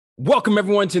Welcome,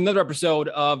 everyone, to another episode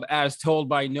of As Told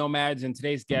by Nomads, and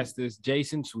today's guest is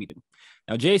Jason Sweden.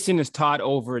 Now, Jason has taught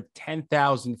over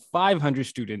 10,500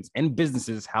 students and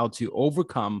businesses how to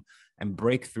overcome and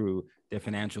break through their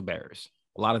financial barriers.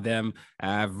 A lot of them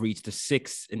have reached a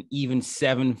 6 and even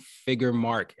 7-figure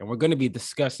mark, and we're going to be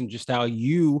discussing just how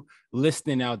you,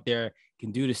 listening out there,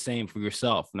 can do the same for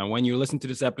yourself. Now, when you listen to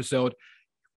this episode,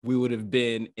 we would have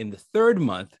been in the third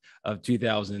month of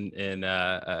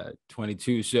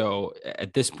 2022. So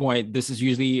at this point, this is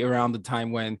usually around the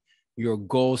time when your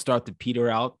goals start to peter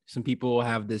out. Some people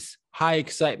have this high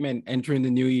excitement entering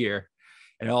the new year,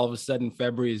 and all of a sudden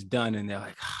February is done and they're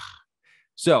like, ah.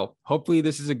 So hopefully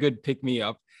this is a good pick me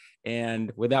up.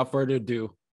 And without further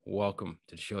ado, welcome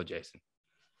to the show, Jason.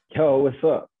 Yo, what's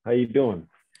up? How you doing?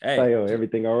 Hey, yo,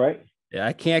 everything all right? Yeah,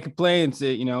 I can't complain. It's,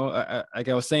 like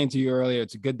I was saying to you earlier,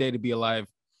 it's a good day to be alive.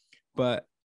 But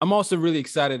I'm also really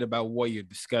excited about what you're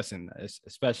discussing,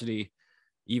 especially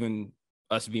even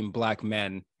us being Black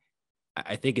men.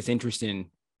 I think it's interesting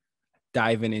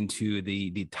diving into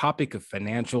the topic of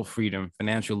financial freedom,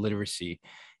 financial literacy,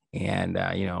 and,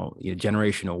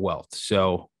 generational wealth.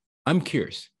 So I'm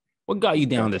curious, what got you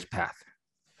down this path?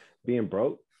 Being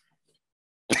broke.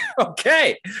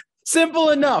 Okay,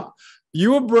 simple enough.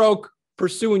 You were broke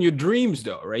pursuing your dreams,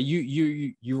 though, right?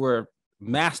 You were a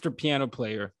master piano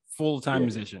player, full-time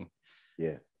musician.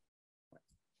 Yeah.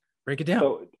 Break it down.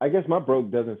 So I guess my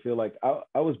broke doesn't feel like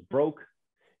I was broke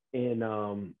in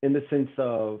the sense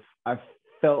of I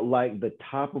felt like the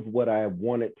top of what I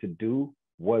wanted to do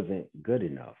wasn't good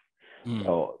enough.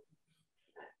 So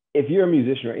if you're a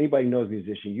musician or anybody knows a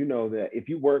musician, you know that if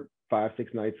you work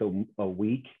 5-6 nights a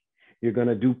week, you're going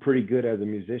to do pretty good as a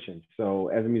musician. So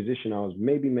as a musician, I was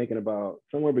maybe making about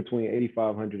somewhere between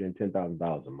 $8,500 and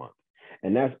 $10,000 a month.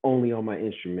 And that's only on my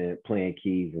instrument, playing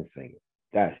keys and singing.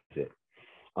 That's it.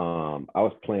 I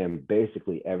was playing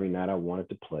basically every night I wanted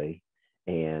to play.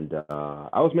 And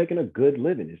I was making a good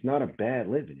living. It's not a bad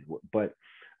living. But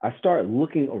I started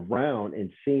looking around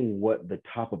and seeing what the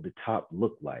top of the top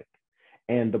looked like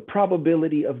and the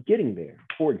probability of getting there.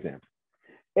 For example,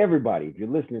 everybody, if you're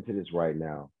listening to this right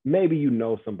now, maybe you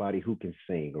know somebody who can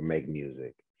sing or make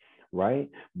music, right?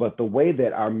 But the way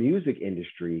that our music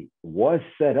industry was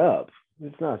set up,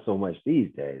 it's not so much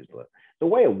these days, but the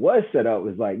way it was set up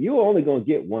was like, you're only going to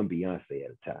get one Beyonce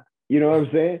at a time. You know what I'm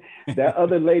saying? That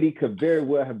other lady could very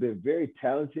well have been very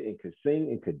talented and could sing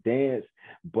and could dance.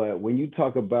 But when you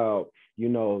talk about,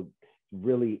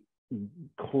 really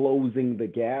closing the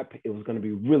gap, it was going to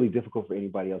be really difficult for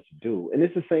anybody else to do. And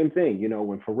it's the same thing,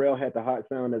 when Pharrell had the hot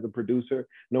sound as a producer,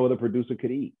 no other producer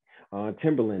could eat.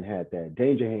 Timberland had that,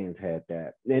 Danger Hands had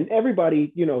that, and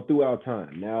everybody, throughout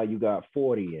time. Now you got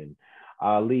 40 and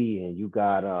Ali, and you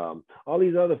got all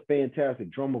these other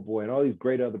fantastic, Drummer Boy, and all these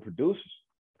great other producers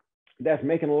that's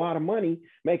making a lot of money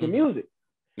making music.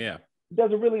 Yeah, it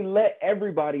doesn't really let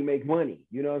everybody make money.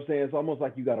 You know what I'm saying? It's almost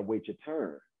like you got to wait your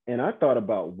turn. And I thought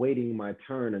about waiting my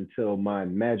turn until my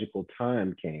magical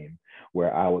time came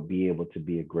where I would be able to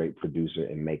be a great producer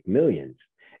and make millions.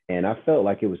 And I felt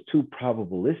like it was too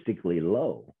probabilistically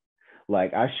low.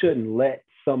 Like I shouldn't let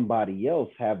somebody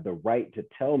else have the right to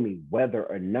tell me whether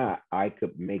or not I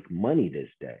could make money this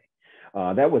day.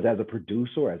 That was as a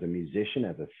producer, as a musician,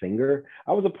 as a singer.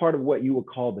 I was a part of what you would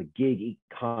call the gig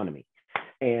economy.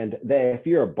 And that if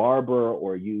you're a barber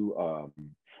or you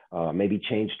maybe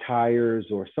change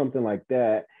tires or something like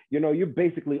that, you're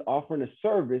basically offering a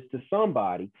service to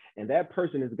somebody, and that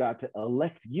person has got to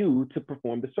elect you to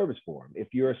perform the service for them.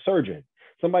 If you're a surgeon,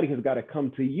 somebody has got to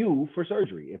come to you for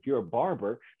surgery. If you're a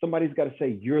barber, somebody's got to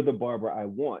say, you're the barber I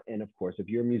want. And of course, if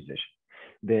you're a musician,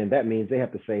 then that means they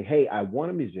have to say, hey, I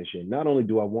want a musician. Not only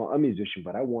do I want a musician,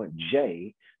 but I want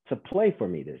Jay to play for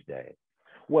me this day.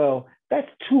 Well, that's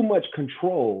too much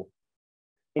control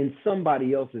in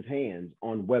somebody else's hands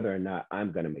on whether or not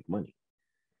I'm going to make money.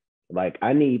 Like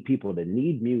I need people that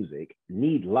need music,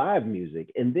 need live music,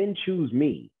 and then choose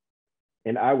me.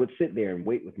 And I would sit there and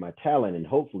wait with my talent, and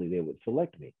hopefully they would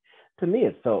select me. To me,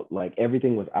 it felt like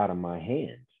everything was out of my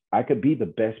hands. I could be the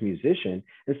best musician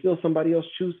and still somebody else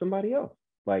choose somebody else.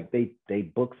 Like they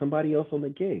book somebody else on the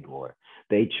gig, or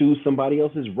they choose somebody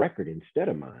else's record instead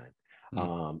of mine.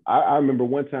 I remember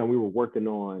one time we were working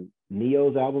on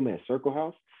Neo's album at Circle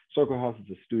House. Circle House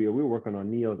is a studio. We were working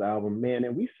on Neo's album, man,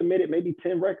 and we submitted maybe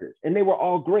 10 records, and they were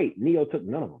all great. Neo took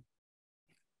none of them.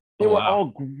 They were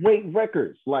all great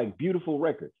records, like beautiful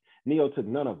records. Neo took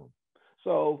none of them.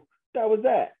 So that was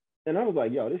that. And I was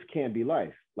like, yo, this can't be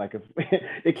life. Like, if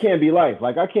it can't be life.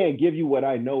 Like, I can't give you what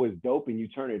I know is dope and you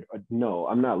turn it. No,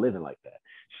 I'm not living like that.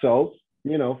 So,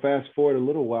 fast forward a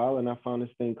little while and I found this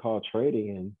thing called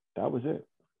trading, and that was it.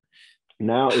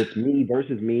 Now it's me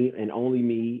versus me and only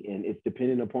me, and it's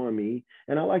dependent upon me.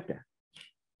 And I like that.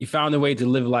 You found a way to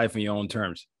live life on your own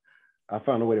terms. I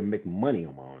found a way to make money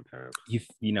on my own terms.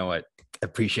 You know what?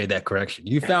 Appreciate that correction.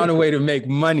 You found a way to make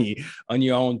money on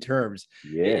your own terms.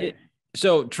 Yeah.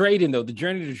 So trading though, the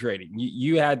journey to trading,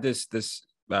 you had this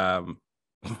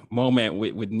moment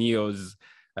with Neo's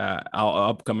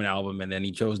upcoming album, and then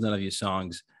he chose none of your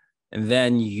songs, and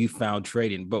then you found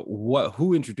trading. But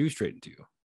who introduced trading to you?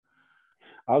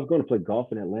 I was going to play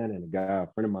golf in Atlanta, and a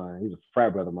friend of mine, he's a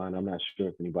frat brother of mine. I'm not sure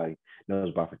if anybody knows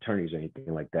about fraternities or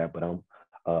anything like that, but I'm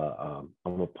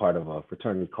a part of a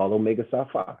fraternity called Omega Psi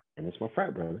Phi, and it's my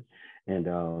frat brother.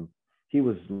 And he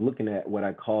was looking at what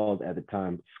I called at the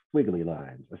time squiggly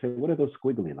lines. I said, "What are those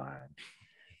squiggly lines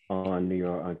on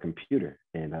your computer?"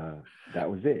 And that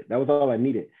was it. That was all I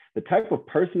needed. The type of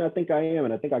person I think I am,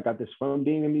 and I think I got this from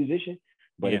being a musician,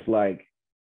 but it's like,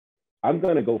 I'm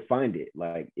going to go find it.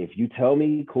 Like, if you tell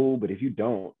me, cool, but if you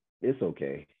don't, it's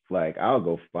okay. Like, I'll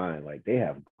go find, like, they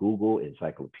have Google,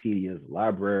 encyclopedias,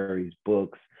 libraries,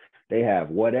 books. They have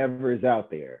whatever is out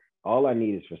there. All I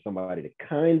need is for somebody to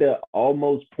kind of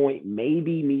almost point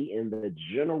maybe me in the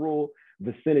general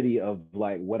vicinity of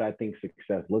like what I think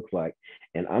success looks like.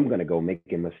 And I'm going to go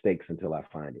making mistakes until I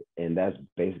find it. And that's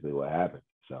basically what happened.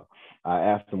 So I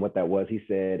asked him what that was. He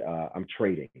said, I'm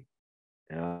trading.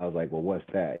 And I was like, well, what's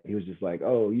that? He was just like,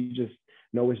 oh, you just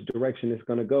know which direction it's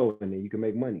going to go, and then you can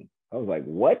make money. I was like,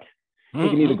 what? It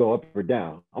can either go up or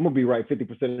down. I'm going to be right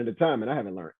 50% of the time, and I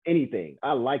haven't learned anything.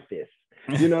 I like this.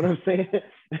 You know what I'm saying?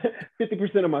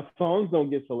 50% of my songs don't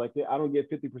get selected. I don't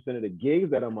get 50% of the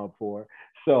gigs that I'm up for.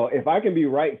 So if I can be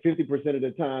right 50% of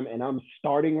the time, and I'm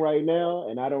starting right now,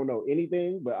 and I don't know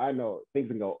anything, but I know things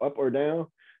can go up or down,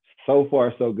 so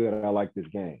far, so good. I like this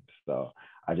game. So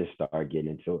I just started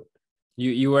getting into it.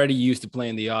 You already used to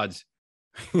playing the odds.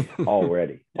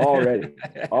 already.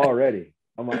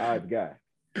 I'm an odds guy.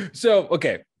 So,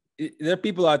 okay. There are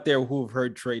people out there who have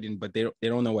heard trading, but they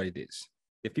don't know what it is.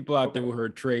 There are people out there who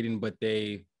heard trading, but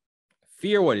they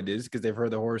fear what it is because they've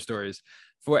heard the horror stories.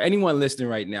 For anyone listening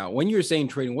right now, when you're saying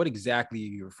trading, what exactly are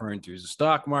you referring to? Is it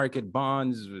stock market,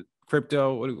 bonds,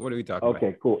 crypto? What are we talking about?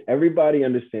 Okay, cool. Everybody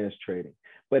understands trading,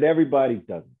 but everybody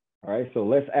doesn't. All right. So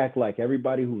let's act like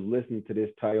everybody who's listening to this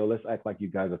title, let's act like you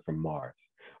guys are from Mars.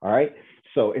 All right.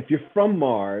 So if you're from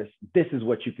Mars, this is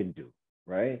what you can do,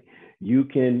 right? You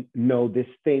can know this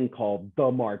thing called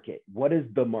the market. What is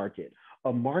the market?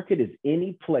 A market is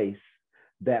any place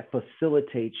that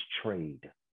facilitates trade.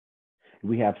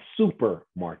 We have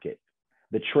supermarket.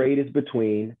 The trade is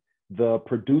between the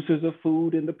producers of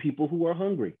food and the people who are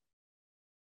hungry,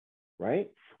 right?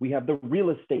 We have the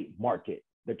real estate market.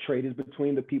 The trade is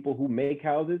between the people who make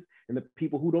houses and the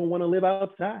people who don't want to live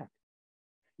outside.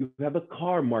 You have the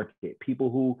car market, people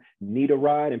who need a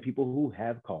ride and people who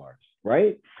have cars,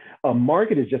 right? A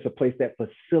market is just a place that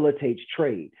facilitates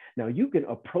trade. Now, you can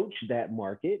approach that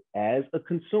market as a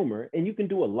consumer, and you can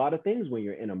do a lot of things when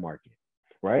you're in a market,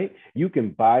 right? You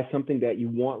can buy something that you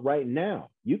want right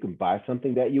now. You can buy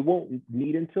something that you won't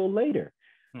need until later.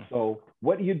 So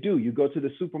what do? You go to the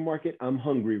supermarket. I'm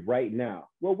hungry right now.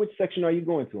 Well, which section are you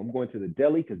going to? I'm going to the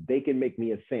deli because they can make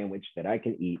me a sandwich that I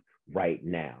can eat right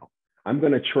now. I'm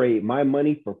going to trade my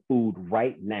money for food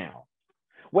right now.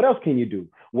 What else can you do?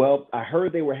 Well, I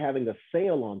heard they were having a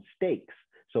sale on steaks.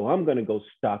 So I'm going to go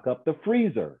stock up the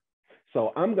freezer.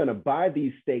 So I'm going to buy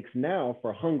these steaks now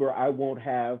for hunger I won't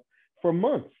have for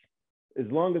months.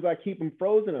 As long as I keep them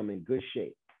frozen, I'm in good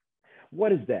shape.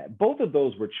 What is that? Both of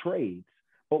those were trades.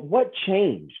 But what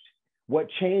changed? What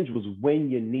changed was when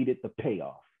you needed the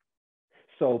payoff.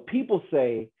 So people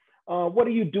say, what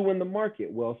do you do in the market?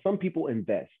 Well, some people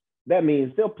invest. That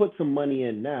means they'll put some money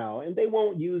in now and they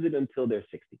won't use it until they're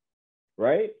 60,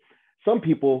 right? Some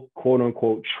people, quote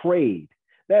unquote, trade.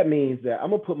 That means that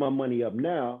I'm gonna put my money up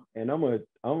now and I'm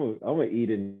gonna eat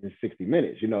it in 60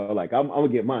 minutes. You know, like I'm gonna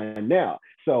get mine now.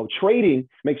 So trading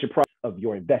makes your price of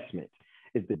your investment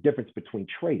is the difference between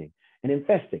trading and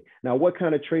investing. Now, what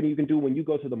kind of trading you can do when you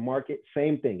go to the market?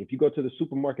 Same thing. If you go to the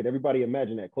supermarket, everybody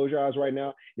imagine that. Close your eyes right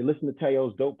now. You listen to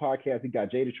Teo's dope podcast. You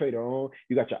got Jay the Trader on.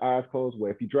 You got your eyes closed.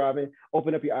 Where if you're driving,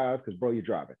 open up your eyes because, bro, you're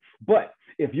driving. But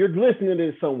if you're listening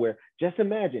to this somewhere, just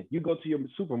imagine you go to your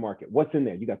supermarket. What's in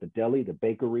there? You got the deli, the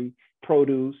bakery,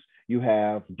 produce. You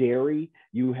have dairy.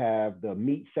 You have the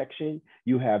meat section.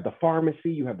 You have the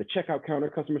pharmacy. You have the checkout counter,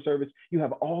 customer service. You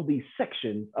have all these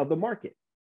sections of the market.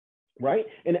 Right?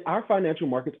 And our financial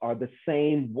markets are the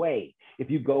same way. If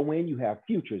you go in, you have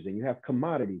futures and you have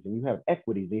commodities and you have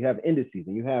equities and you have indices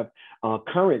and you have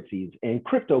currencies and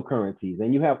cryptocurrencies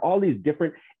and you have all these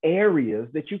different areas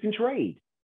that you can trade.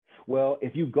 Well,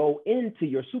 if you go into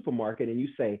your supermarket and you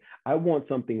say, I want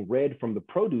something red from the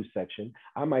produce section,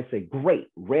 I might say, great,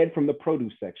 red from the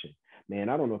produce section. Man,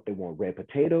 I don't know if they want red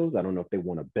potatoes. I don't know if they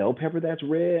want a bell pepper that's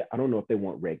red. I don't know if they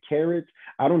want red carrots.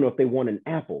 I don't know if they want an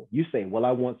apple. You say, well,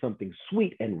 I want something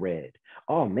sweet and red.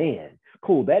 Oh, man,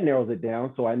 cool. That narrows it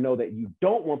down. So I know that you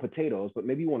don't want potatoes, but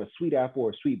maybe you want a sweet apple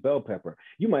or a sweet bell pepper.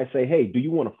 You might say, hey, do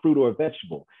you want a fruit or a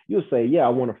vegetable? You'll say, yeah, I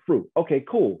want a fruit. Okay,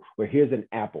 cool. Well, here's an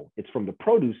apple. It's from the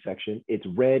produce section. It's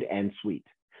red and sweet.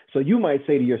 So you might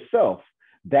say to yourself,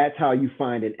 that's how you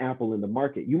find an apple in the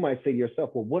market. You might say to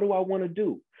yourself, well, what do I want to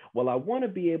do? Well, I want to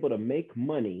be able to make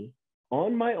money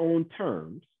on my own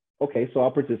terms. Okay, so I'll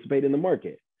participate in the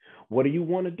market. What do you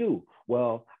want to do?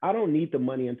 Well, I don't need the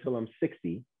money until I'm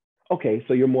 60. Okay,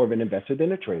 so you're more of an investor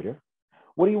than a trader.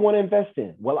 What do you want to invest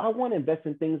in? Well, I want to invest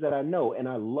in things that I know, and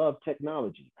I love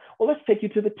technology. Well, let's take you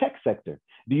to the tech sector.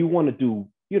 Do you want to do,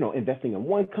 investing in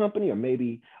one company or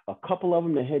maybe a couple of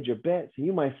them to hedge your bets? And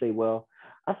you might say, well,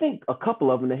 I think a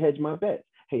couple of them to hedge my bets.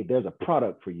 Hey, there's a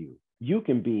product for you. You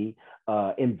can be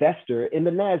an investor in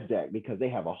the NASDAQ because they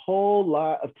have a whole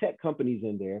lot of tech companies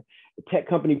in there. The tech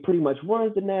company pretty much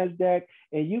runs the NASDAQ,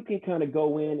 and you can kind of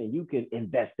go in and you can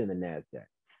invest in the NASDAQ.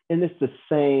 And it's the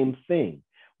same thing.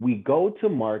 We go to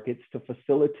markets to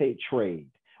facilitate trade.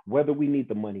 Whether we need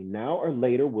the money now or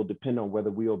later will depend on whether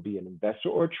we will be an investor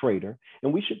or a trader.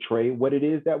 And we should trade what it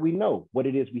is that we know, what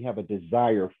it is we have a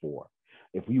desire for.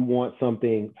 If you want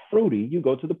something fruity, you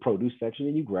go to the produce section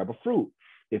and you grab a fruit.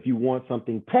 If you want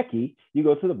something techy, you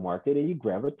go to the market and you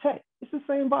grab a tech. It's the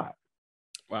same vibe.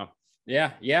 Wow.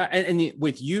 Yeah. Yeah. And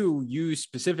with you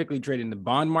specifically trade in the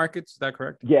bond markets. Is that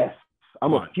correct? Yes.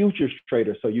 I'm a futures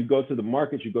trader. So you go to the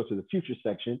markets, you go to the futures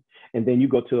section, and then you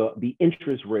go to the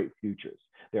interest rate futures.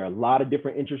 There are a lot of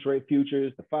different interest rate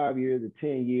futures, the 5-year, the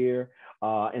 10-year,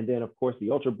 and then, of course,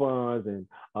 the ultra bonds and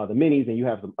the minis, and you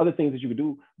have some other things that you could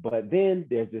do. But then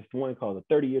there's this one called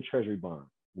the 30-year treasury bond.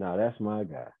 Now, that's my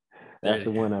guy. That's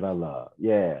the one that I love.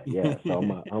 Yeah.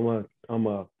 So I'm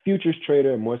a futures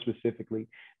trader, and more specifically,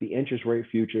 the interest rate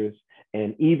futures.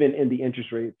 And even in the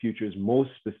interest rate futures,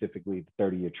 most specifically, the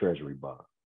 30-year treasury bond.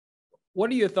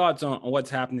 What are your thoughts on what's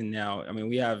happening now? I mean,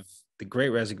 we have the great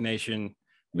resignation.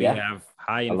 We have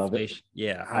high inflation.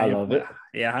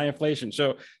 High inflation.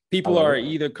 So people are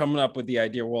either coming up with the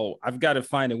idea, well, I've got to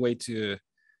find a way to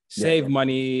save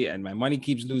money and my money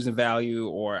keeps losing value,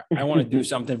 or I want to do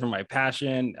something for my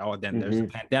passion. Oh, then there's the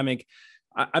pandemic.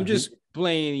 I'm just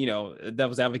playing,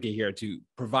 devil's advocate here to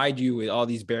provide you with all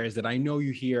these barriers that I know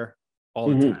you hear all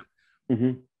the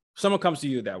time. Someone comes to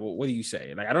you that, well, what do you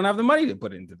say? Like, I don't have the money to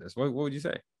put into this. What would you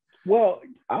say? Well,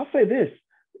 I'll say this.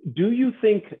 Do you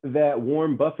think that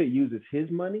Warren Buffett uses his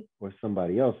money or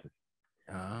somebody else's?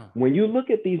 When you look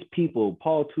at these people,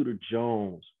 Paul Tudor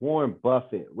Jones, Warren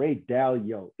Buffett, Ray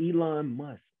Dalio, Elon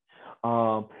Musk,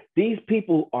 these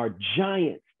people are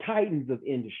giants, titans of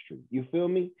industry. You feel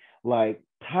me? Like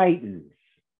titans.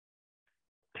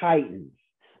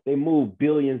 They move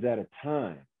billions at a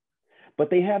time. But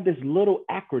they have this little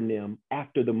acronym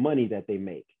after the money that they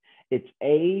make. It's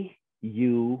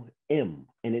AUM,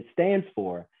 and it stands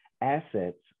for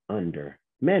Assets Under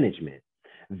Management.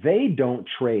 They don't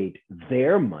trade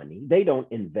their money. They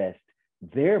don't invest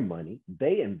their money.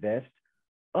 They invest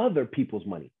other people's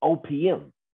money,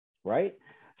 OPM, right?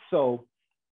 So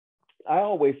I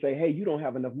always say, hey, you don't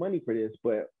have enough money for this,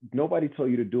 but nobody told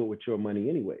you to do it with your money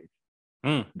anyways.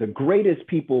 The greatest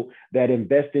people that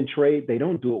invest in trade, they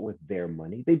don't do it with their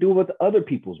money. They do it with other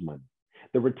people's money.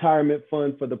 The retirement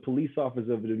fund for the police officers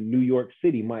of New York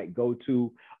City might go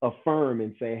to a firm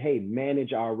and say, hey,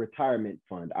 manage our retirement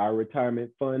fund. Our retirement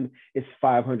fund is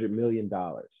 $500 million.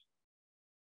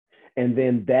 And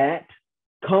then that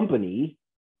company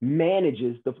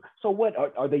manages so what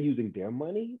are they using their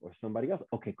money or somebody else?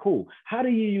 Okay, cool. How do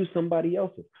you use somebody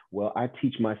else's? Well, I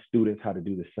teach my students how to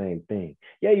do the same thing.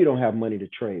 Yeah, you don't have money to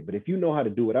trade, but if you know how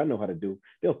to do what I know how to do,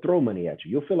 they'll throw money at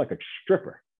you. You'll feel like a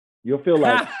stripper. You'll feel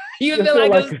like you feel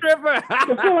like a stripper.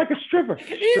 You'll feel like a stripper.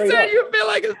 He said you feel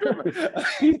like a stripper.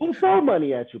 People throw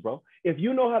money at you, bro. If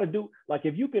you know how to do, like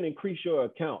if you can increase your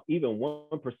account even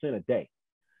 1% a day,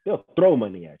 they'll throw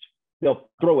money at you. They'll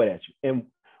throw it at you. And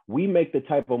we make the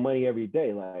type of money every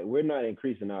day. Like we're not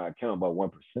increasing our account by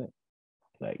 1%.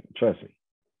 Like, trust me.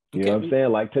 You know what I'm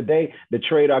saying? Like today, the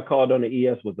trade I called on the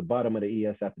ES was the bottom of the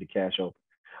ES after the cash open.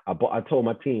 I told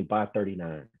my team, buy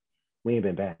 39. We ain't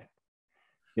been back.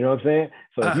 You know what I'm saying?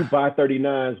 So if you buy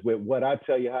 39s with what I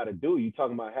tell you how to do, you're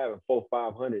talking about having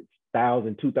 $400,000,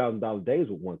 $500,000, $2,000 days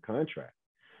with one contract.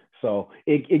 So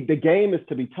the game is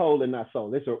to be told and not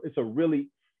sold.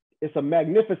 It's a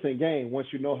magnificent game once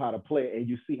you know how to play it and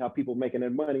you see how people making their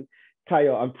money.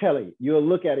 Tayo, I'm telling you, you'll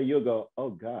look at it, you'll go, oh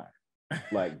God,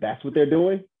 like that's what they're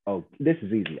doing. Oh, this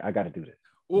is easy. I got to do this.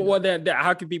 Well, then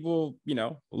how can people,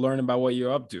 learn about what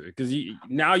you're up to? Because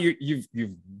now you've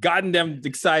gotten them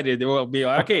excited. They will be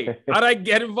like, okay, how do I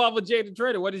get involved with Jay the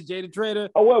Trader? What is Jay the Trader?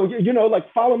 Oh, well,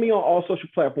 like follow me on all social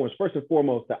platforms. First and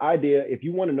foremost, the idea, if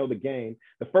you want to know the game,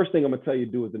 the first thing I'm gonna tell you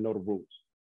to do is to know the rules.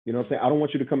 You know what I'm saying? I don't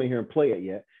want you to come in here and play it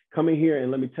yet. Come in here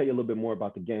and let me tell you a little bit more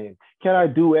about the game. Can I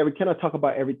talk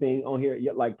about everything on here?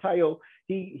 Yeah, like Tayo,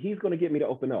 he's gonna get me to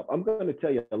open up. I'm gonna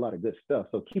tell you a lot of good stuff.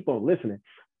 So keep on listening.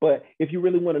 But if you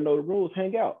really want to know the rules,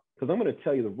 hang out. Because I'm going to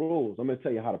tell you the rules. I'm going to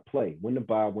tell you how to play, when to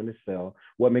buy, when to sell,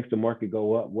 what makes the market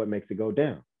go up, what makes it go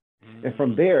down. And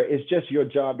from there, it's just your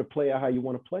job to play out how you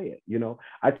want to play it.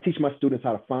 I teach my students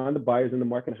how to find the buyers in the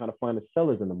market and how to find the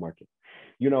sellers in the market.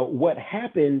 What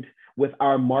happened with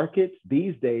our markets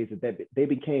these days is that they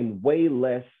became way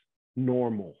less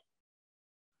normal.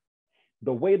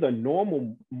 The way the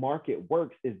normal market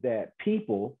works is that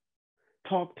people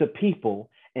talk to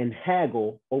people and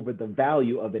haggle over the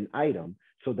value of an item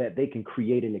so that they can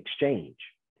create an exchange,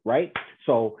 right?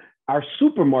 So our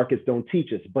supermarkets don't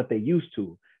teach us, but they used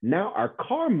to. Now our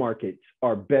car markets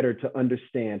are better to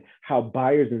understand how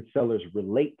buyers and sellers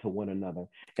relate to one another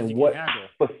and what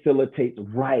facilitates,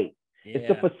 right? Yeah. It's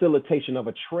the facilitation of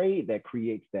a trade that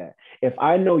creates that. If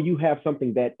I know you have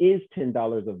something that is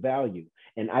 $10 of value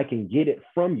and I can get it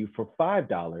from you for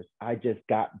 $5, I just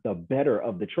got the better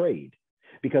of the trade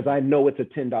because I know it's a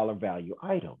 $10 value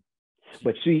item.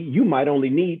 But see, you might only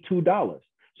need $2.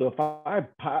 So if I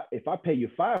pay you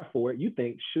 $5 for it, you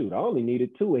think, shoot, I only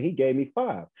needed $2 and he gave me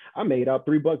 $5. I made out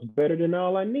 $3 better than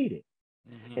all I needed.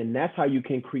 Mm-hmm. And that's how you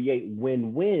can create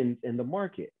win-wins in the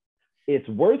market. It's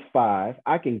worth $5.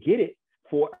 I can get it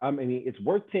it's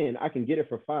worth 10. I can get it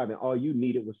for $5 and all you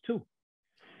needed was $2.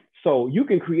 So you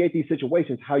can create these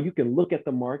situations, how you can look at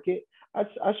the market. I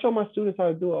show my students how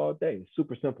to do it all day. It's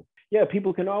super simple. Yeah,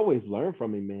 people can always learn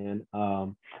from me, man.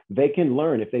 They can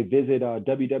learn. If they visit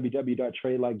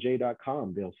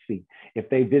www.tradelikej.com, they'll see. If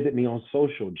they visit me on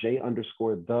social,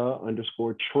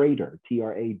 J_the_trader, TRADER,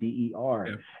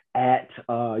 at,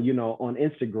 on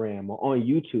Instagram or on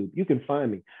YouTube, you can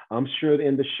find me. I'm sure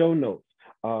in the show notes,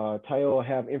 Tayo will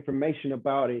have information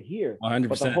about it here. 100%.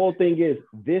 But the whole thing is,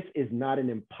 this is not an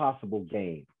impossible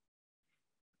game.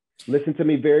 Listen to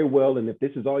me very well. And if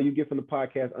this is all you get from the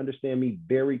podcast, understand me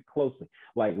very closely.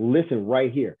 Like, listen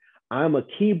right here. I'm a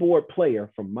keyboard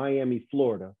player from Miami,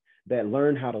 Florida, that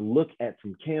learned how to look at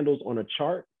some candles on a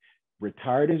chart,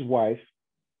 retired his wife.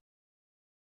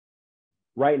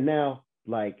 Right now,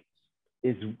 like,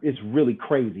 it's really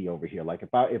crazy over here. Like,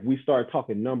 if we start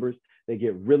talking numbers, they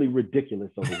get really ridiculous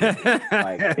over here.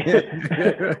 Like,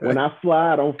 when I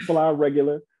fly, I don't fly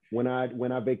regular. When I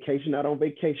vacation, I don't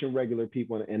vacation regular,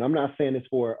 people. And I'm not saying this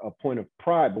for a point of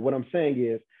pride, but what I'm saying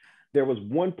is there was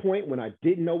one point when I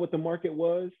didn't know what the market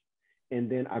was,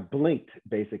 and then I blinked,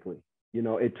 basically.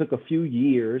 It took a few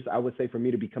years, I would say, for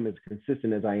me to become as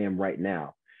consistent as I am right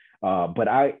now. But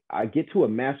I get to a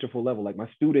masterful level. Like, my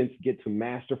students get to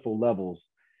masterful levels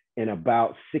in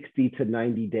about 60 to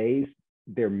 90 days.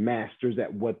 They're masters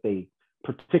at what they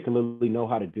particularly know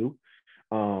how to do.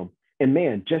 And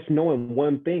man, just knowing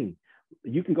one thing,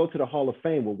 you can go to the Hall of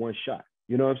Fame with one shot.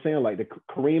 You know what I'm saying? Like the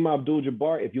Kareem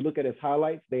Abdul-Jabbar, if you look at his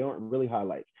highlights, they aren't really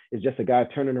highlights. It's just a guy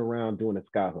turning around doing a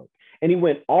skyhook. And he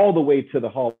went all the way to the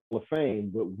Hall of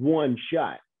Fame with one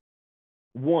shot.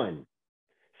 One.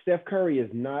 Steph Curry is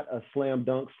not a slam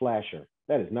dunk slasher.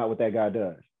 That is not what that guy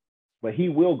does. But he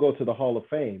will go to the Hall of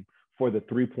Fame for the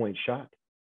three-point shot.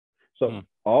 So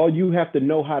all you have to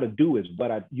know how to do is,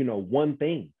 one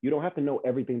thing. You don't have to know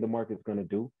everything the market's going to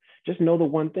do. Just know the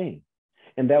one thing.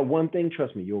 And that one thing,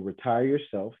 trust me, you'll retire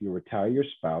yourself. You'll retire your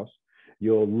spouse.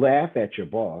 You'll laugh at your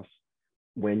boss.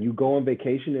 When you go on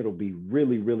vacation, it'll be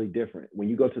really, really different. When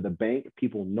you go to the bank,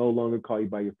 people no longer call you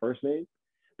by your first name.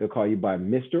 They'll call you by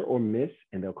Mr. or Miss,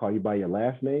 and they'll call you by your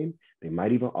last name. They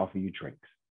might even offer you drinks.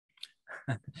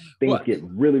 Things get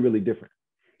really, really different.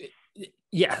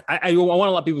 Yeah, I want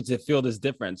a lot of people to feel this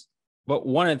difference. But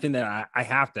one of the things that I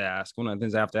have to ask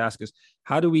is,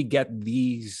 how do we get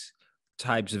these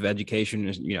types of education,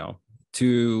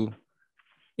 to,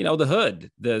 the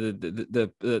hood,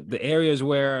 the areas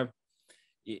where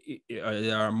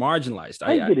are marginalized? How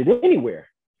do you get it anywhere?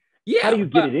 Yeah. How do you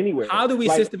get it anywhere? How do we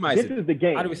systemize it? This is the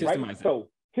game. How do we systemize it? So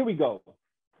here we go.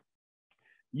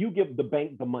 You give the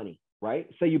bank the money, right?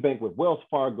 Say you bank with Wells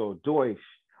Fargo, Deutsche,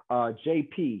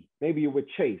 JP, maybe you're with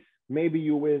Chase, maybe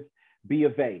you're with B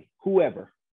of A, whoever.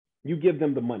 You give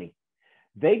them the money.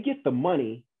 They get the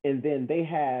money, and then they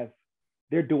have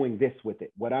They're doing this with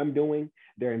it. What I'm doing,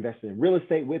 they're investing in real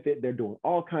estate with it. They're doing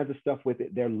all kinds of stuff with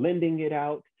it. They're lending it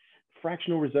out.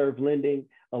 Fractional reserve lending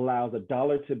allows a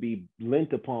dollar to be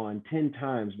lent upon 10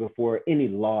 times before any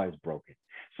law is broken.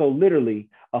 So literally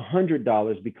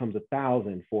 $100 becomes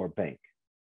 1,000 for a bank.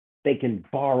 They can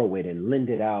borrow it and lend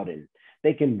it out, and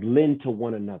they can lend to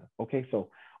one another. Okay, so,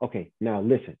 now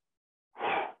listen.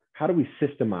 How do we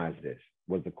systemize this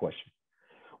was the question.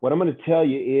 What I'm going to tell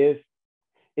you is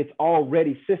it's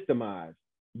already systemized.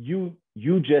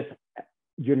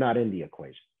 You're not in the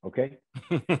equation, okay?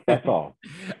 That's all.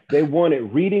 They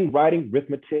wanted reading, writing,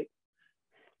 arithmetic,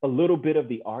 a little bit of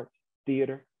the arts,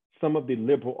 theater, some of the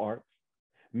liberal arts,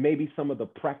 maybe some of the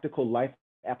practical life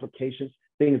applications,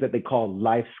 things that they call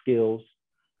life skills,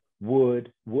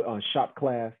 wood, shop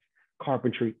class,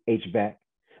 carpentry, HVAC.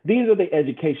 These are the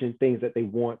education things that they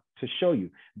want to show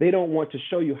you. They don't want to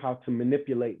show you how to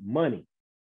manipulate money,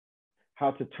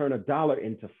 how to turn $1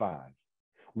 into 5.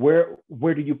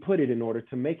 Where do you put it in order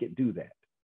to make it do that?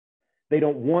 They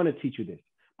don't want to teach you this.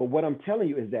 But what I'm telling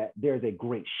you is that there's a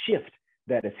great shift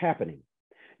that is happening.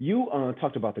 You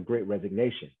talked about the great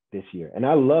resignation this year, and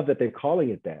I love that they're calling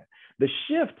it that. The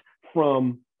shift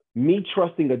from me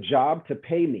trusting a job to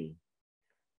pay me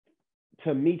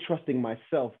to me trusting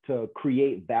myself to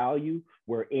create value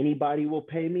where anybody will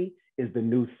pay me is the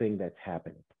new thing that's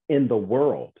happening in the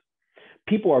world.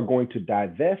 People are going to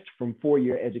divest from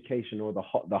four-year education or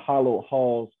the hollow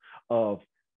halls of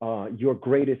your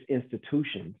greatest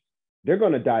institutions. They're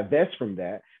going to divest from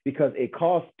that because it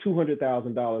costs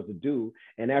 $200,000 to do.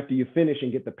 And after you finish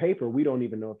and get the paper, we don't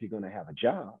even know if you're going to have a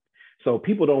job. So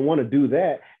people don't want to do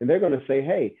that. And they're going to say,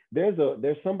 hey, there's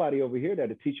somebody over here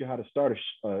that'll teach you how to start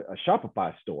a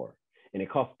Shopify store. And it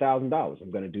costs $1,000.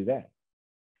 I'm going to do that.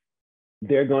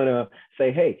 They're going to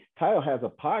say, hey, Kyle has a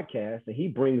podcast and he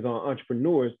brings on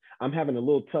entrepreneurs. I'm having a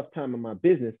little tough time in my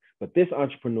business, but this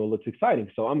entrepreneur looks exciting.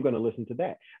 So I'm going to listen to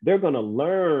that. They're going to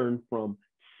learn from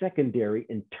secondary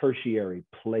and tertiary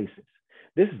places.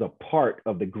 This is a part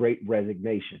of the Great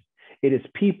Resignation. It is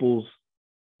people's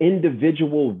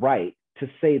individual right to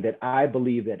say that I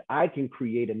believe that I can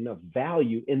create enough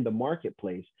value in the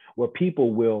marketplace where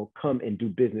people will come and do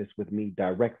business with me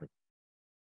directly.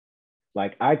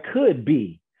 Like I could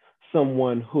be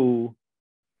someone who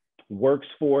works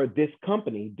for this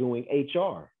company doing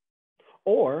HR,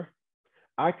 or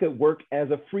I could work as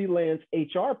a freelance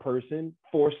HR person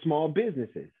for small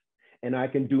businesses, and I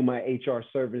can do my HR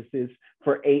services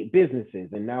for 8 businesses.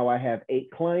 And now I have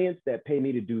 8 clients that pay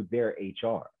me to do their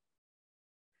HR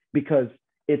because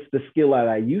it's the skill that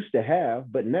I used to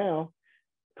have. But now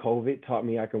COVID taught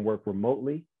me I can work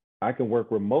remotely. I can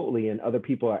work remotely and other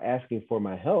people are asking for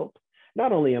my help.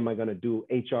 Not only am I going to do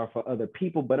HR for other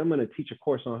people, but I'm going to teach a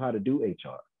course on how to do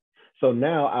HR. So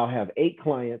now I'll have 8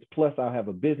 clients, plus I'll have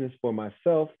a business for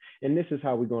myself. And this is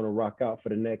how we're going to rock out for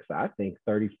the next, I think,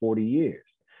 30, 40 years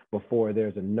before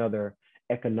there's another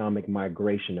economic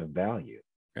migration of value.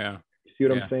 Yeah. You see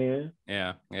what I'm saying?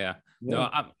 Yeah. No,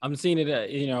 I'm seeing it,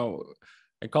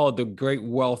 I call it the great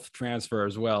wealth transfer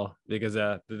as well, because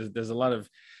there's a lot of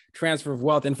transfer of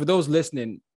wealth. And for those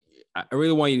listening, I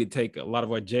really want you to take a lot of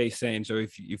what Jay's saying. So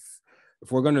if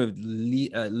we're going to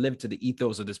live to the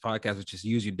ethos of this podcast, which is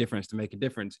use your difference to make a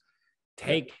difference,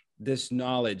 take this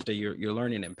knowledge that you're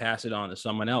learning and pass it on to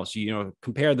someone else.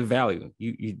 Compare the value.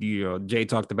 Jay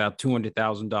talked about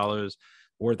 $200,000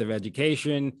 worth of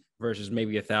education versus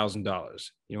maybe $1,000.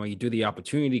 When you do the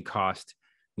opportunity cost,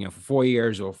 for 4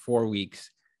 years or 4 weeks,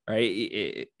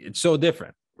 right? It's so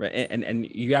different. Right. And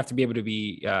you have to be able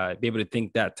to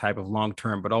think that type of long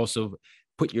term, but also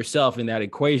put yourself in that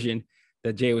equation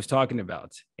that Jay was talking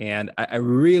about. And I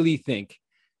really think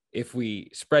if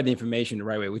we spread the information the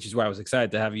right way, which is why I was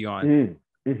excited to have you on.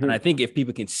 Mm-hmm. And I think if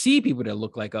people can see people that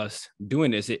look like us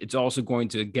doing this, it's also going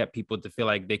to get people to feel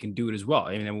like they can do it as well.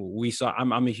 I mean, we saw,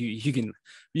 I'm a huge,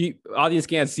 audience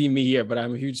can't see me here, but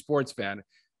I'm a huge sports fan.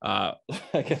 I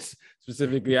guess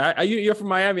specifically, you're from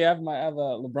Miami. I have a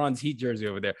LeBron's Heat jersey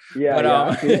over there.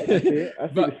 I see it. I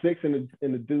see the 6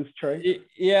 in the deuce tray.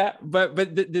 Yeah, but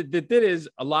the thing is,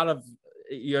 a lot of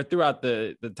throughout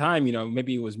the time,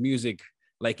 maybe it was music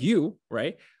like you,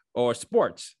 right? Or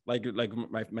sports, like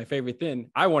my favorite thing.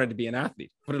 I wanted to be an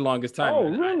athlete for the longest time. Oh,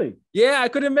 really? I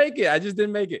couldn't make it. I just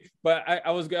didn't make it. But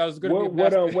I was going to be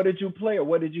what did you play or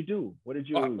what did you do? What did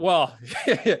you? Well,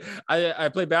 I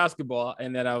played basketball,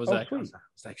 and then I was I was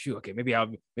like, shoot, okay, maybe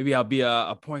I'll be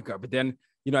a point guard. But then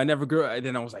I never grew. And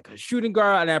then I was like a shooting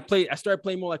guard, and I started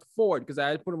playing more like forward because I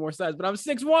had to put more size. But I'm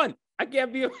 6'1". I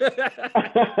can't be. It's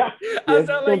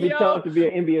gonna be tough to be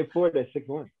an NBA forward at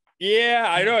 6'1". Yeah,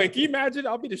 I know. Can you imagine?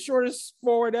 I'll be the shortest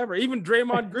forward ever. Even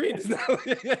Draymond Green is not.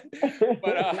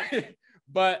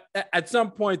 But at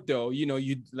some point, though,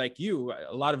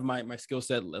 a lot of my skill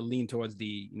set lean towards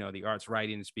the arts,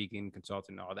 writing, speaking,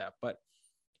 consulting, all that. But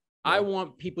I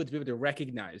want people to be able to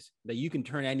recognize that you can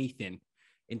turn anything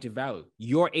into value.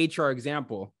 Your HR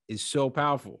example is so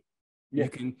powerful. Yeah.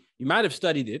 You might have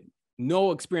studied it.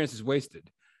 No experience is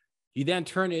wasted. You then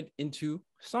turn it into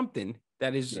something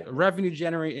that is a revenue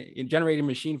generating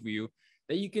machine for you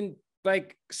that you can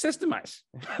like systemize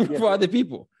for other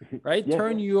people, right?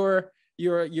 Turn your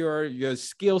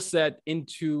skill set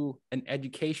into an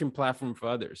education platform for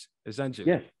others,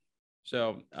 essentially. Yes.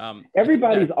 So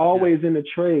everybody's always in a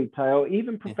trade, Tayo,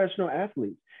 even professional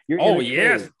athletes.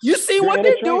 You see what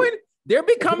they're doing? They're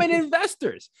becoming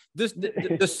investors.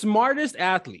 The smartest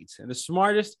athletes and the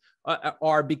smartest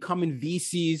are becoming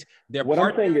VCs. What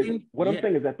I'm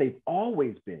saying is that they've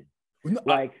always been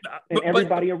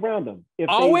everybody around them.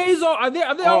 Always are they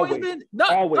always been?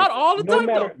 Not all the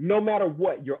time. No matter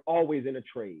what, you're always in a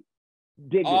trade.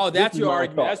 That's your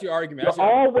argument. That's your argument. You're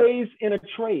always in a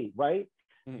trade, right?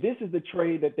 This is the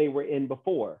trade that they were in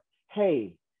before.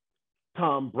 Hey,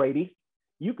 Tom Brady,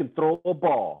 you can throw a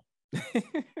ball.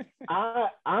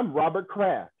 I'm Robert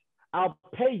Kraft. I'll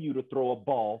pay you to throw a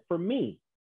ball for me.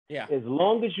 Yeah. As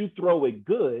long as you throw it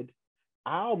good,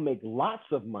 I'll make lots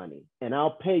of money and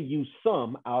I'll pay you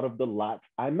some out of the lots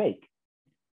I make.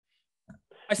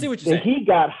 I see what you're saying. He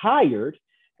got hired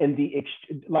and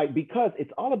because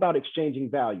it's all about exchanging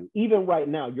value. Even right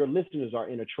now, your listeners are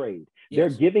in a trade. Yes.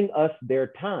 They're giving us their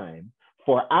time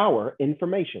for our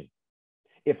information.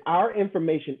 If our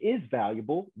information is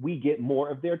valuable, we get more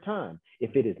of their time.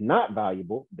 If it is not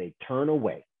valuable, they turn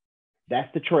away.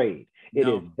 That's the trade. It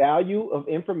is value of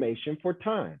information for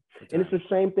time. And it's the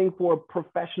same thing for a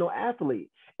professional athlete.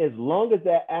 As long as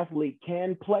that athlete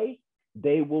can play,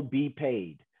 they will be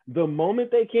paid. The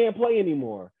moment they can't play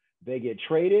anymore, they get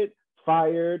traded,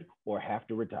 fired, or have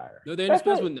to retire. No, they're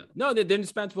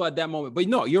indispensable at that moment. But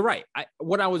no, you're right.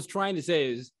 What I was trying to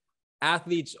say is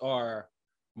athletes are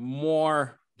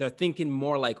they're thinking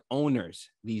more like owners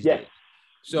these days.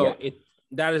 So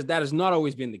that has not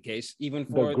always been the case, even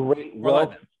for the great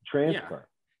wealth transfer.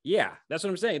 Yeah, that's what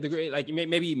I'm saying. The great, like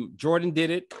maybe Jordan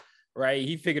did it, right?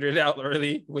 He figured it out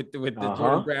early with the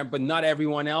Jordan brand, but not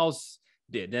everyone else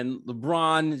did. Then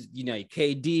LeBron,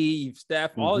 KD,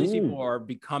 Steph, all these people are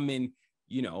becoming,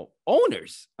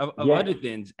 owners of other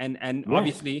things. And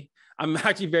obviously, I'm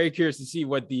actually very curious to see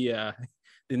what the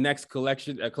next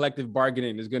collective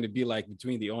bargaining is going to be like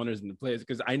between the owners and the players,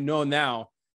 because I know now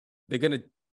they're going to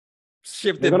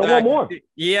shift it back. They're going to want more.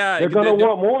 Yeah. They're going to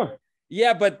want more.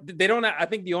 Yeah, but they don't. I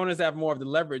think the owners have more of the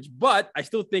leverage, but I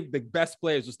still think the best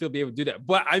players will still be able to do that.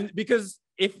 But because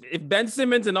if Ben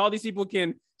Simmons and all these people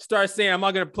can start saying, I'm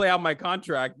not going to play out my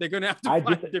contract, they're going to have to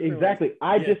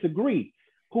I disagree.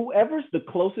 Whoever's the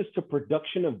closest to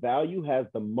production of value has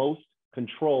the most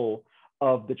control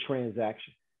of the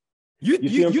transaction.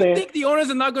 You think the owners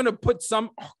are not going to put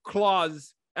some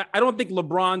clause? I don't think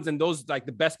LeBron's and those like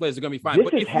the best players are going to be fine.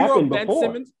 But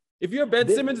if you're Ben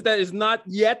Simmons that is not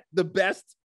yet the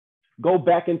best, go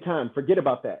back in time. Forget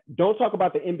about that. Don't talk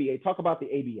about the NBA. Talk about the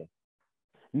ABA.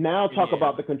 Now talk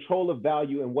about the control of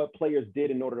value and what players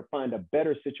did in order to find a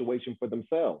better situation for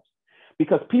themselves.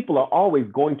 Because people are always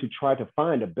going to try to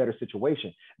find a better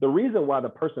situation. The reason why the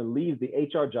person leaves the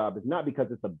HR job is not because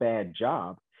it's a bad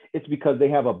job. It's because they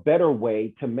have a better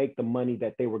way to make the money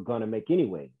that they were going to make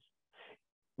anyways.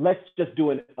 Let's just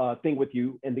do a thing with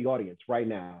you in the audience right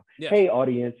now. Yes. Hey,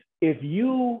 audience, if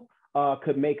you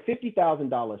could make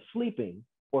 $50,000 sleeping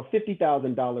or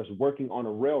 $50,000 working on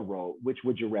a railroad, which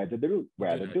would you rather do?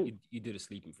 You do the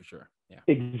sleeping for sure. Yeah.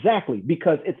 Exactly,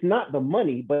 because it's not the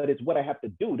money, but it's what I have to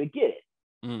do to get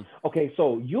it. Okay,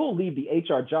 so you'll leave the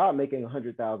HR job making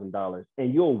 $100,000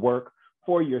 and you'll work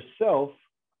for yourself.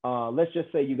 Let's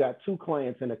just say you got 2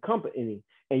 clients in a company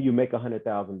and you make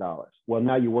 $100,000. Well,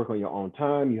 now you work on your own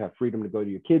time. You have freedom to go to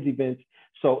your kids' events.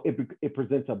 So it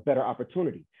presents a better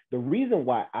opportunity. The reason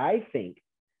why I think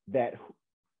that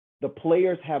the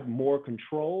players have more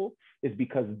control is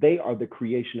because they are the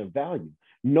creation of value.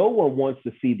 No one wants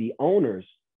to see the owners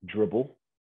dribble.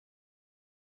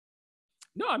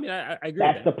 No, I mean, I agree.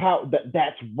 That's the power.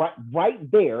 That's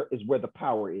right there is where the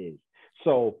power is.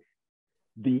 So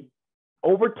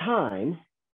over time,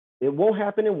 it won't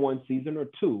happen in 1 season or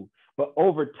 2, but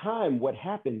over time, what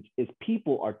happens is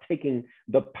people are taking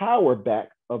the power back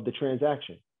of the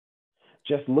transaction.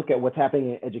 Just look at what's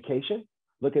happening in education.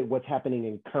 Look at what's happening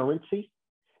in currency,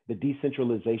 the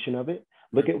decentralization of it.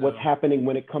 Look at what's happening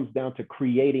when it comes down to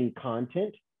creating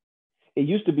content. It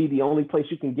used to be the only place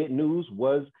you can get news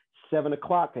was 7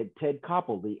 o'clock at Ted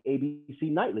Koppel, the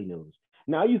ABC Nightly News.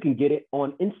 Now you can get it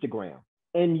on Instagram,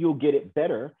 and you'll get it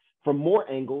better from more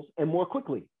angles and more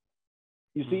quickly.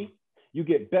 You see, you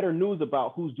get better news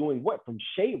about who's doing what from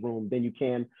Shade Room than you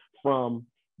can from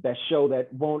that show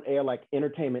that won't air, like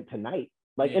Entertainment Tonight.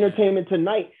 Like Entertainment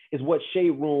Tonight is what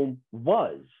Shade Room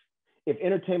was. If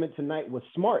Entertainment Tonight was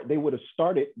smart, they would have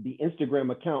started the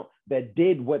Instagram account that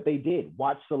did what they did,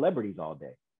 watch celebrities all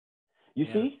day. You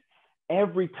see,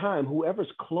 every time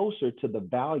whoever's closer to the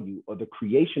value or the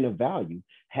creation of value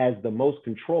has the most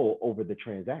control over the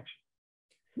transaction.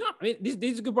 No, I mean,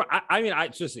 these are good. I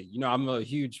just say, I'm a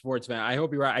huge sports fan. I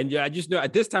hope you're right. And I just know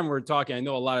at this time we're talking, I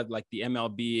know a lot of like the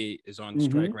MLB is on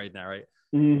strike right now, right?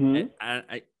 And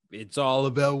it's all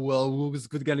about, who's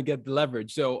going to get the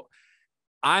leverage. So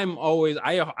I'm always,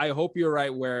 I hope you're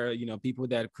right where, people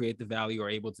that create the value are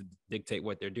able to dictate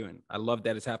what they're doing. I love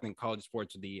that it's happening in college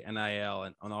sports with the NIL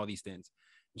and on all these things.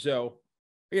 So,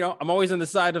 I'm always on the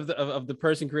side of the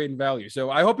person creating value. So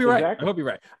I hope you're right. I hope you're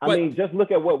right. But, I mean, just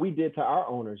look at what we did to our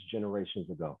owners generations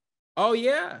ago. Oh,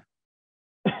 yeah.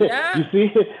 Yeah.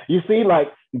 you see,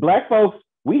 like Black folks,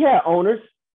 we had owners,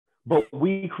 but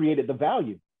we created the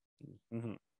value.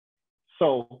 Mm-hmm.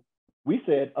 So we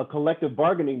said a collective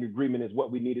bargaining agreement is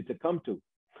what we needed to come to.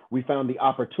 We found the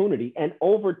opportunity, and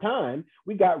over time,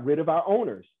 we got rid of our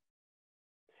owners.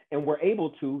 And we're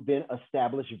able to then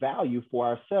establish value for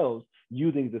ourselves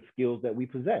using the skills that we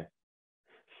possess.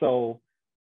 So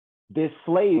this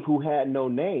slave who had no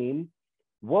name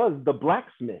was the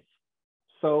blacksmith.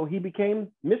 So he became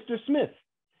Mr. Smith.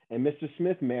 And Mr.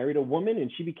 Smith married a woman,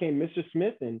 and she became Mr.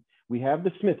 Smith. And we have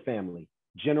the Smith family,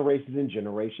 generations and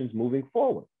generations moving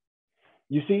forward.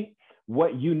 You see,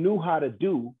 what you knew how to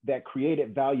do that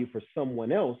created value for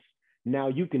someone else, now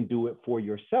you can do it for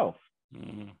yourself.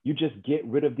 Mm-hmm. You just get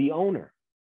rid of the owner.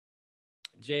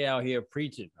 Jay out here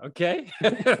preaching. Okay.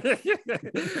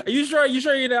 Are you sure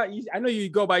you're not? I know you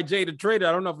go by Jay the Trader.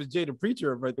 I don't know if it's Jay the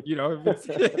Preacher, but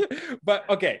but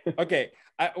okay.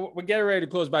 We're getting ready to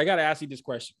close, but I got to ask you this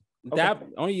question. Okay. I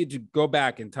want you to go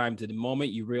back in time to the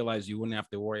moment you realized you wouldn't have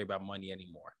to worry about money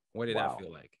anymore. What did that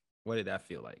feel like? What did that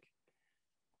feel like?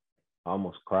 I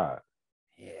almost cried.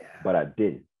 Yeah. But I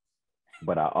didn't.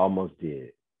 But I almost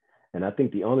did. And I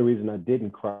think the only reason I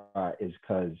didn't cry is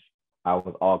because I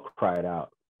was all cried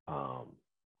out.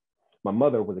 My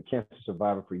mother was a cancer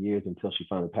survivor for years until she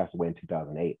finally passed away in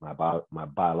 2008, my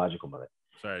biological mother.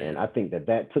 Sorry. And I think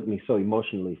that took me so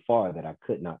emotionally far that I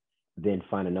could not then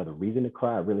find another reason to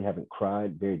cry. I really haven't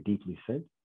cried very deeply since.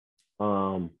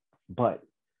 But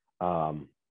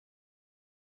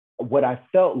what I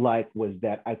felt like was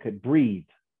that I could breathe.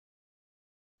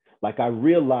 Like I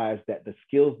realized that the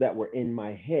skills that were in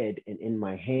my head and in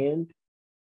my hand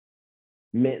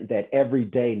meant that every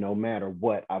day, no matter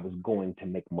what, I was going to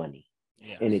make money.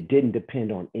 Yes. And it didn't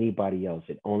depend on anybody else.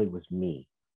 It only was me.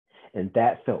 And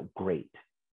that felt great.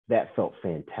 That felt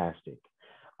fantastic.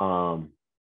 I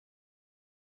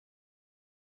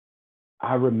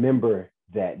remember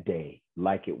that day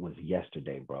like it was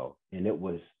yesterday, bro. And it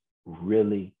was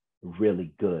really,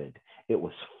 really good. It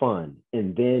was fun.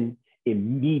 And then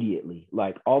immediately,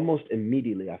 like almost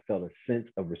immediately, I felt a sense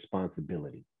of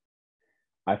responsibility.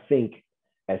 I think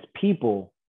as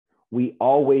people, we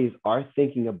always are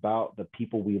thinking about the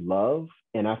people we love.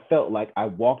 And I felt like I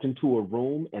walked into a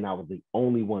room and I was the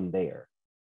only one there.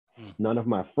 None of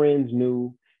my friends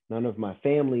knew, none of my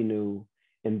family knew.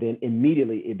 And then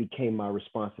immediately it became my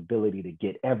responsibility to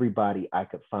get everybody I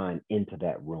could find into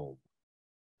that room.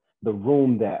 The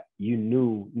room that you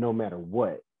knew no matter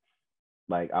what,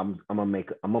 like I'm gonna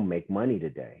make money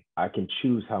today. I can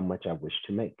choose how much I wish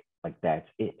to make. Like that's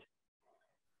it.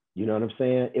 You know what I'm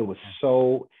saying? It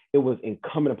was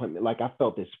incumbent upon me. Like I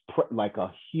felt this like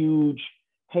a huge,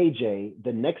 hey Jay,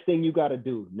 the next thing you got to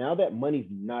do now that money's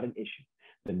not an issue.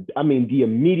 The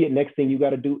immediate next thing you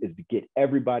got to do is to get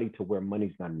everybody to where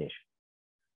money's not an issue.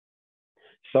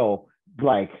 So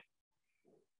like,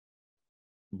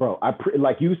 bro,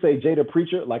 like you say, Jay the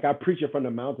Preacher, like I preach it from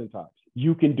the mountaintops.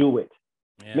 You can do it.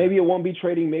 Yeah. Maybe it won't be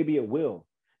trading. Maybe it will.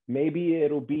 Maybe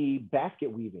it'll be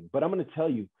basket weaving. But I'm going to tell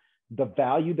you, the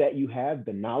value that you have,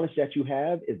 the knowledge that you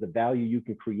have is the value you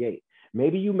can create.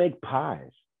 Maybe you make pies.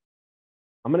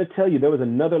 I'm going to tell you, there was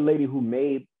another lady who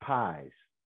made pies.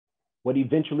 What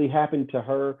eventually happened to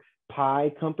her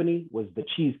pie company was the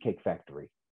Cheesecake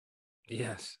Factory.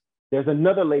 Yes. There's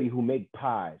another lady who made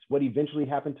pies. What eventually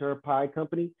happened to her pie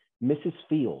company? Mrs.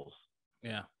 Fields.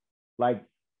 Yeah. Like,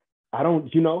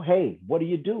 hey, what do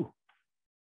you do?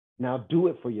 Now do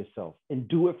it for yourself and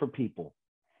do it for people.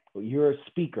 You're a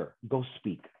speaker, go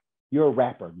speak. You're a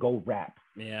rapper. Go rap.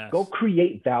 Yes. Go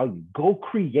create value. Go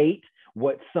create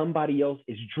what somebody else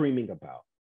is dreaming about.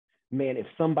 Man, if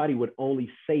somebody would only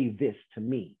say this to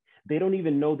me, they don't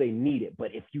even know they need it.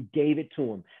 But if you gave it to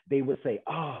them, they would say,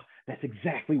 that's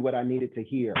exactly what I needed to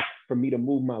hear for me to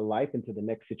move my life into the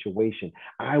next situation.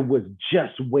 I was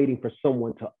just waiting for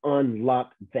someone to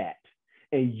unlock that.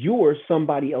 And you're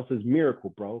somebody else's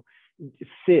miracle, bro.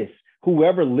 Sis,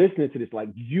 whoever listening to this, like,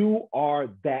 you are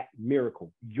that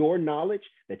miracle. Your knowledge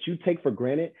that you take for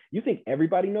granted, you think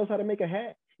everybody knows how to make a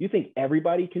hat? You think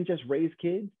everybody can just raise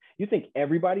kids? You think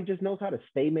everybody just knows how to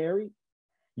stay married?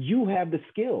 You have the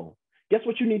skill. Guess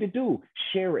what you need to do?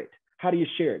 Share it. How do you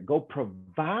share it? Go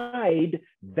provide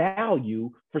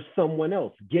value for someone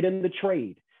else. Get in the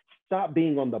trade. Stop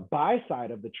being on the buy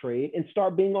side of the trade and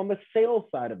start being on the sell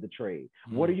side of the trade.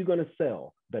 What are you going to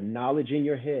sell? The knowledge in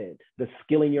your head, the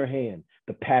skill in your hand,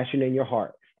 the passion in your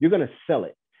heart. You're going to sell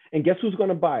it. And guess who's going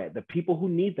to buy it? The people who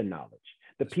need the knowledge,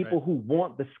 the people who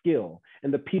want the skill,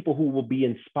 and the people who will be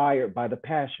inspired by the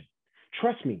passion.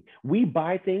 Trust me, we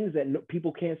buy things that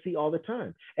people can't see all the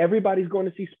time. Everybody's going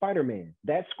to see Spider-Man.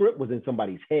 That script was in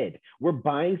somebody's head. We're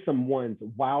buying someone's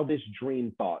wildest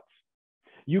dream thoughts.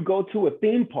 You go to a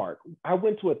theme park. I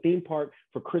went to a theme park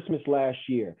for Christmas last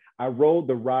year. I rode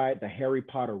the ride, the Harry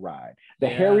Potter ride. The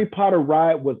Harry Potter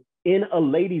ride was in a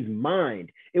lady's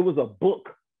mind. It was a book.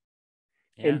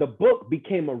 And the book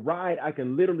became a ride I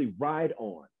can literally ride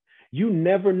on. You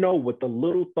never know what the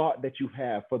little thought that you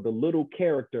have for the little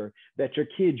character that your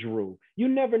kid drew. You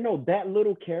never know that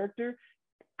little character,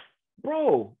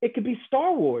 bro, it could be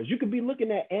Star Wars. You could be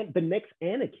looking at the next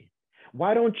Anakin.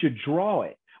 Why don't you draw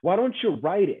it? Why don't you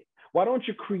write it? Why don't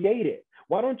you create it?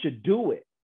 Why don't you do it?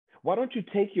 Why don't you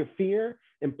take your fear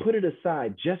and put it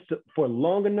aside for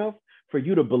long enough for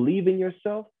you to believe in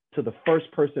yourself till the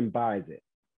first person buys it?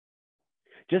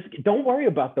 Just don't worry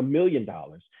about the $1 million.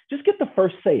 Just get the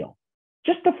first sale.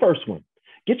 Just the first one.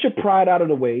 Get your pride out of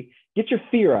the way, get your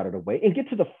fear out of the way, and get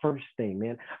to the first thing,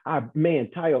 man.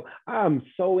 Tayo, I'm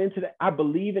so into that. I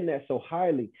believe in that so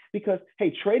highly because,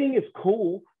 hey, trading is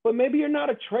cool, but maybe you're not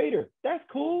a trader. That's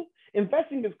cool.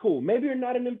 Investing is cool. Maybe you're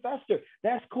not an investor.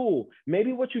 That's cool.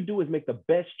 Maybe what you do is make the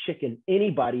best chicken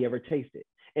anybody ever tasted.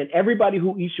 And everybody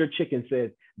who eats your chicken says,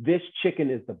 this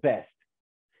chicken is the best.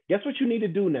 Guess what you need to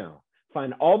do now?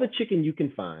 Find all the chicken you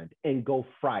can find and go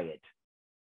fry it.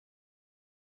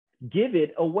 Give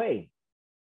it away.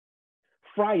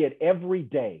 Fry it every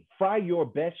day. Fry your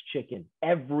best chicken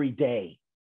every day.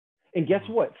 And guess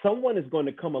what? Someone is going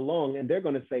to come along and they're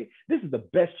going to say, this is the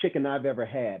best chicken I've ever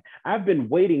had. I've been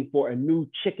waiting for a new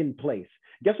chicken place.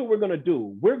 Guess what we're going to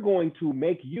do? We're going to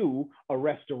make you a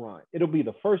restaurant. It'll be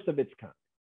the first of its kind.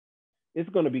 It's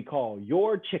going to be called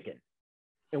Your Chicken.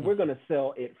 And we're going to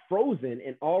sell it frozen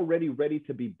and already ready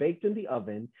to be baked in the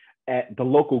oven at the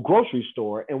local grocery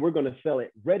store. And we're going to sell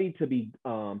it ready to be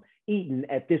eaten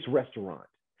at this restaurant.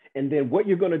 And then what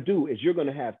you're going to do is you're going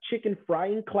to have chicken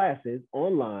frying classes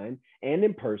online and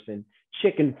in person,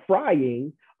 chicken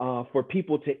frying for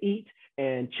people to eat,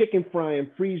 and chicken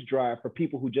frying freeze dry for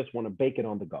people who just want to bake it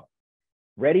on the go.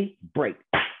 Ready? Break.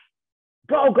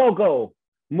 Go, go, go.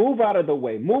 Move out of the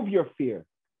way. Move your fear.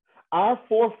 Our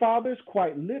forefathers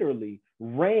quite literally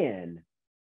ran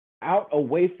out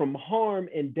away from harm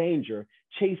and danger,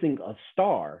 chasing a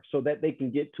star so that they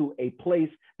can get to a place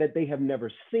that they have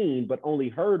never seen but only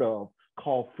heard of,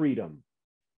 called freedom.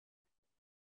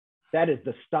 That is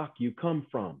the stock you come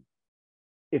from.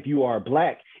 If you are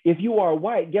Black, if you are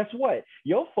white, guess what?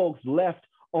 Your folks left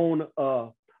on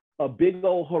a big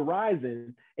old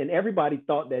horizon and everybody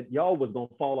thought that y'all was gonna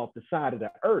fall off the side of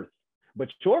the earth. But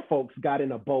your folks got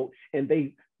in a boat and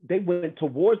they went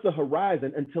towards the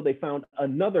horizon until they found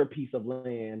another piece of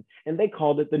land and they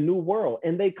called it the New World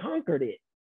and they conquered it.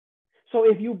 So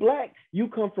if you Black, you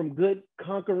come from good,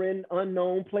 conquering,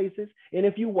 unknown places. And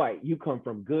if you white, you come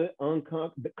from good,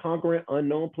 conquering,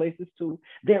 unknown places too.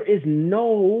 There is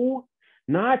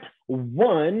not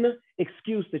one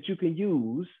excuse that you can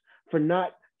use for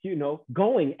not,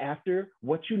 going after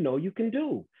what you can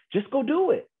do. Just go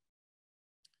do it.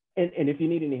 And if you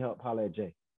need any help, holla at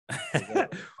Jay.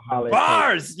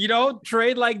 Bars,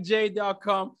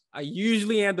 tradelikeJ.com. I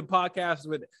usually end the podcast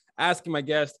with asking my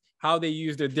guests how they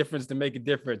use their difference to make a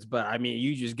difference. But I mean,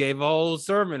 you just gave a whole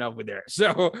sermon over there.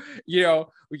 So,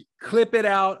 we clip it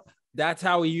out. That's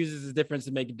how he uses his difference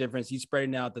to make a difference. He's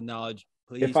spreading out the knowledge.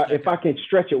 Please. If I can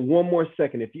stretch it one more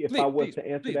second, if I was to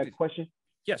answer that question.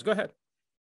 Yes, go ahead.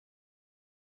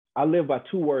 I live by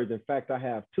two words. In fact, I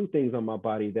have two things on my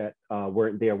body that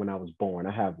weren't there when I was born.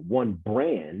 I have one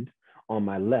brand on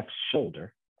my left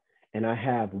shoulder, and I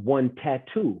have one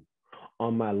tattoo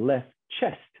on my left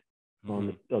chest.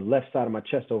 on the left side of my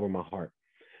chest over my heart.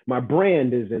 My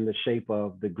brand is in the shape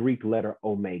of the Greek letter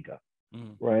omega,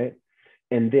 right?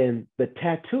 And then the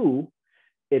tattoo,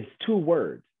 it's 2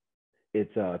 words.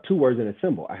 It's 2 words and a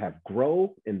symbol. I have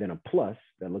grow and then a plus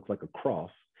that looks like a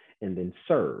cross and then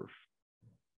serve.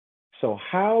 So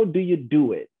how do you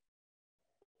do it?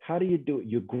 How do you do it?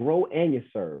 You grow and you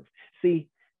serve. See,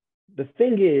 the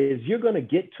thing is, you're going to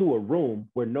get to a room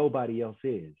where nobody else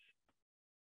is.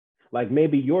 Like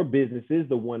maybe your business is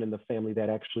the one in the family that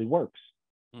actually works.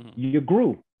 You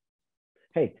grew.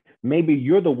 Hey, maybe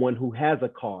you're the one who has a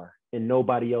car and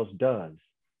nobody else does.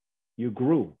 You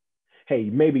grew. Hey,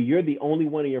 maybe you're the only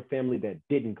one in your family that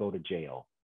didn't go to jail.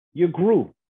 You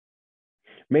grew.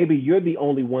 Maybe you're the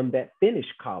only one that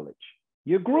finished college.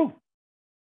 You grew.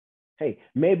 Hey,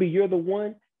 maybe you're the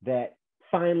one that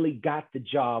finally got the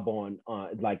job on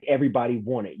like everybody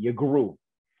wanted. You grew.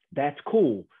 That's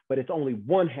cool, but it's only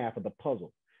one half of the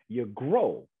puzzle. You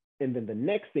grow, and then the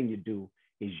next thing you do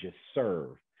is you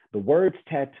serve. The words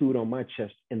tattooed on my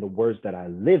chest and the words that I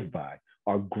live by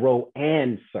are grow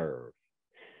and serve.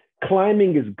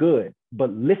 Climbing is good,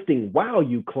 but lifting while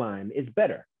you climb is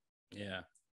better. Yeah.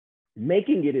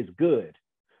 Making it is good,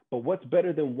 but what's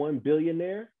better than 1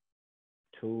 billionaire?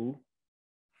 2.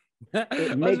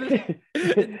 It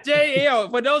makes Jay, yo,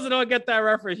 for those who don't get that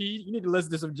reference, you need to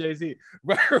listen to some Jay-Z.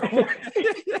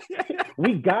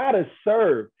 We gotta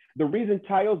serve. The reason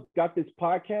Tayo's got this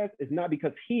podcast is not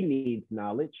because he needs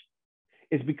knowledge,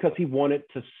 it's because he wanted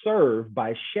to serve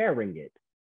by sharing it.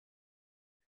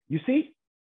 You see?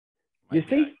 It's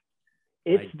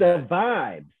the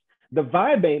vibes. The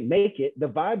vibe ain't make it. The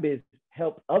vibe is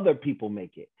help other people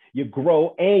make it. You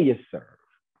grow and you serve.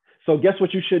 So guess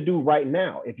what you should do right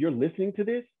now? If you're listening to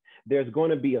this, there's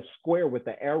going to be a square with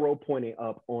the arrow pointing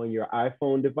up on your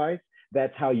iPhone device.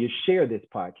 That's how you share this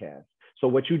podcast. So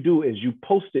what you do is you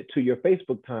post it to your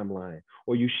Facebook timeline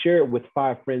or you share it with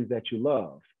 5 friends that you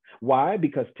love. Why?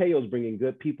 Because Teo's bringing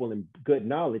good people and good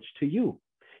knowledge to you.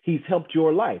 He's helped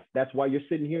your life. That's why you're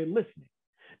sitting here listening.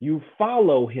 You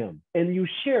follow him and you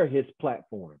share his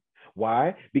platform.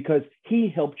 Why? Because he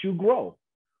helped you grow.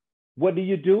 What do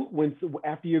you do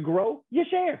after you grow? You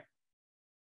share.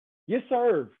 You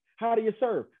serve. How do you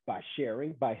serve? By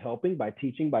sharing, by helping, by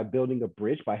teaching, by building a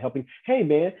bridge, by helping. Hey,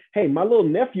 man, my little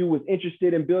nephew was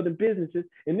interested in building businesses,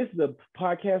 and this is a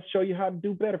podcast show you how to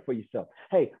do better for yourself.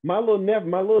 Hey, my little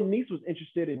niece was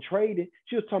interested in trading.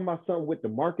 She was talking about something with the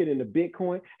market and the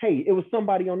Bitcoin. Hey, it was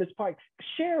somebody on this podcast.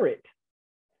 Share it.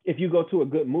 If you go to a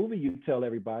good movie, you tell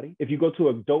everybody. If you go to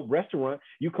a dope restaurant,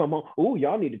 you come home. Oh,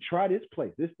 y'all need to try this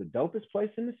place. This is the dopest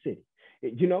place in the city.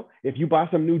 You know, if you buy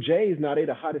some new J's, now they're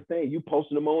the hottest thing. You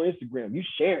posting them on Instagram. You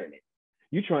sharing it.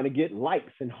 You trying to get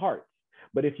likes and hearts.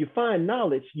 But if you find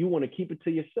knowledge, you want to keep it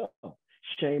to yourself.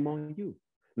 Shame on you.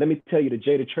 Let me tell you the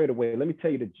Jay the Trader way. Let me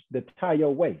tell you the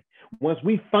Tayo way. Once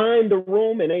we find the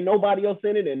room and ain't nobody else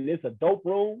in it and it's a dope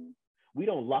room, we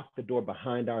don't lock the door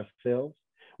behind ourselves.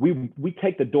 We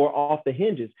take the door off the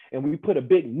hinges and we put a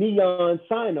big neon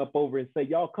sign up over and say,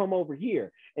 y'all come over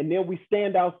here. And then we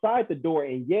stand outside the door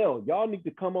and yell, y'all need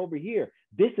to come over here.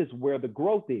 This is where the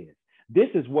growth is. This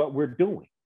is what we're doing.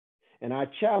 And I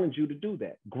challenge you to do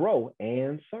that. Grow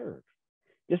and serve.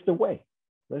 It's the way.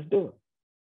 Let's do it.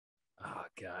 Oh,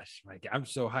 gosh, Mike, I'm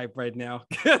so hyped right now.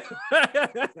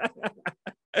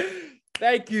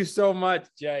 Thank you so much,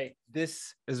 Jay.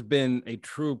 This has been a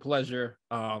true pleasure.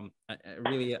 I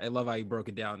love how you broke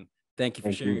it down. Thank you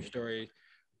for sharing your story.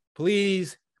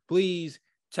 Please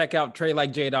check out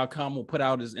TradeLikeJay.com. We'll put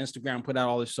out his Instagram, put out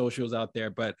all his socials out there.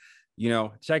 But,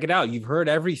 check it out. You've heard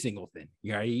every single thing.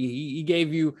 He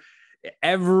gave you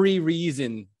every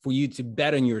reason for you to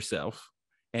bet on yourself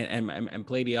and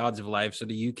play the odds of life so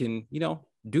that you can,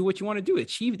 do what you want to do,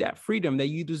 achieve that freedom that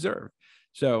you deserve.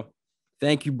 So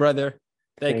thank you, brother.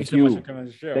 Thank you so much for coming on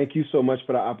the show. Thank you so much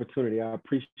for the opportunity. I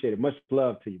appreciate it. Much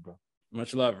love to you, bro.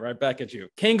 Much love. Right back at you.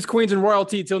 Kings, queens, and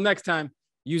royalty. Till next time,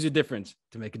 use a difference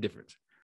to make a difference.